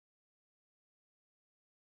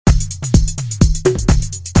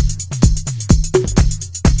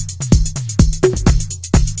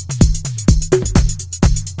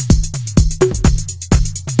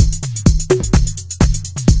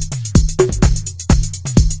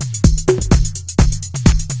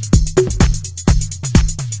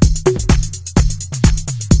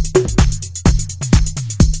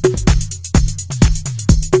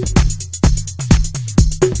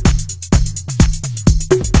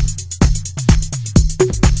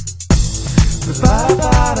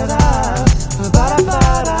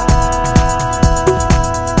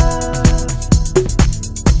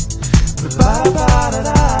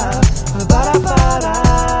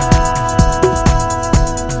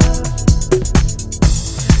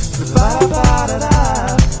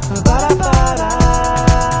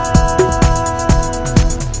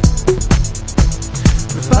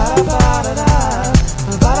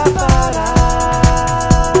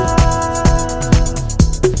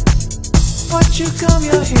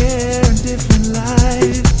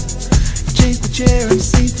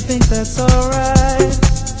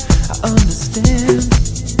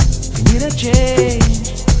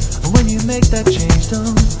make that change,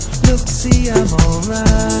 don't look to see I'm alright.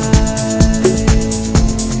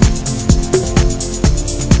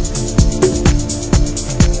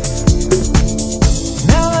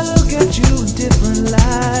 Now I look at you in different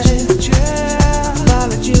light.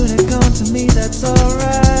 Violet unicorn, to me that's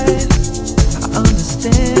alright. I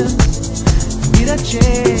understand. Be that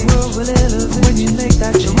change. The world will elevate when you make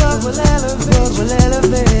that change. The world will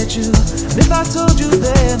elevate you. And if I told you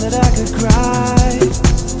then that I could cry,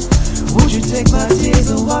 would you take my tears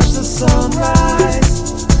and watch the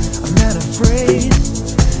sunrise? I'm not afraid,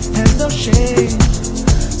 has no shame.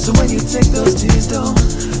 So when you take those tears, don't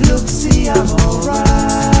look, see I'm alright.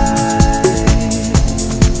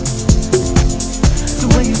 So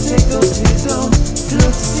when you take those tears, don't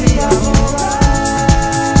look, see I'm alright.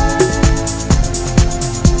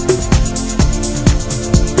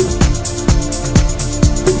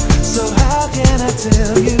 So how can I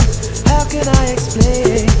tell you? How can I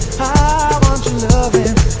explain? I want your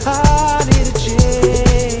loving, I need a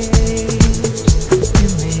change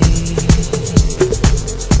in me.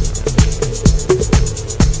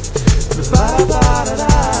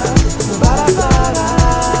 Ba-ba-da-da, ba-ba-da-da,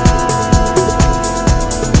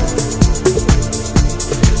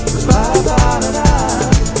 ba-ba-da-da,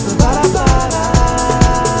 ba-ba-da-da.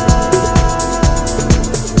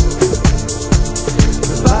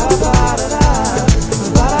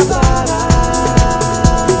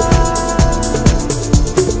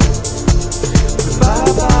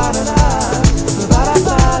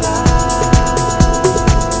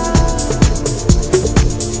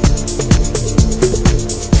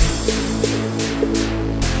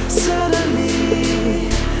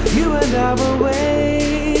 You and I will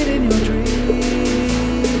wait in your dreams.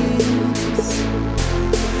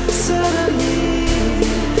 Suddenly,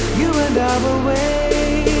 you and I will wait.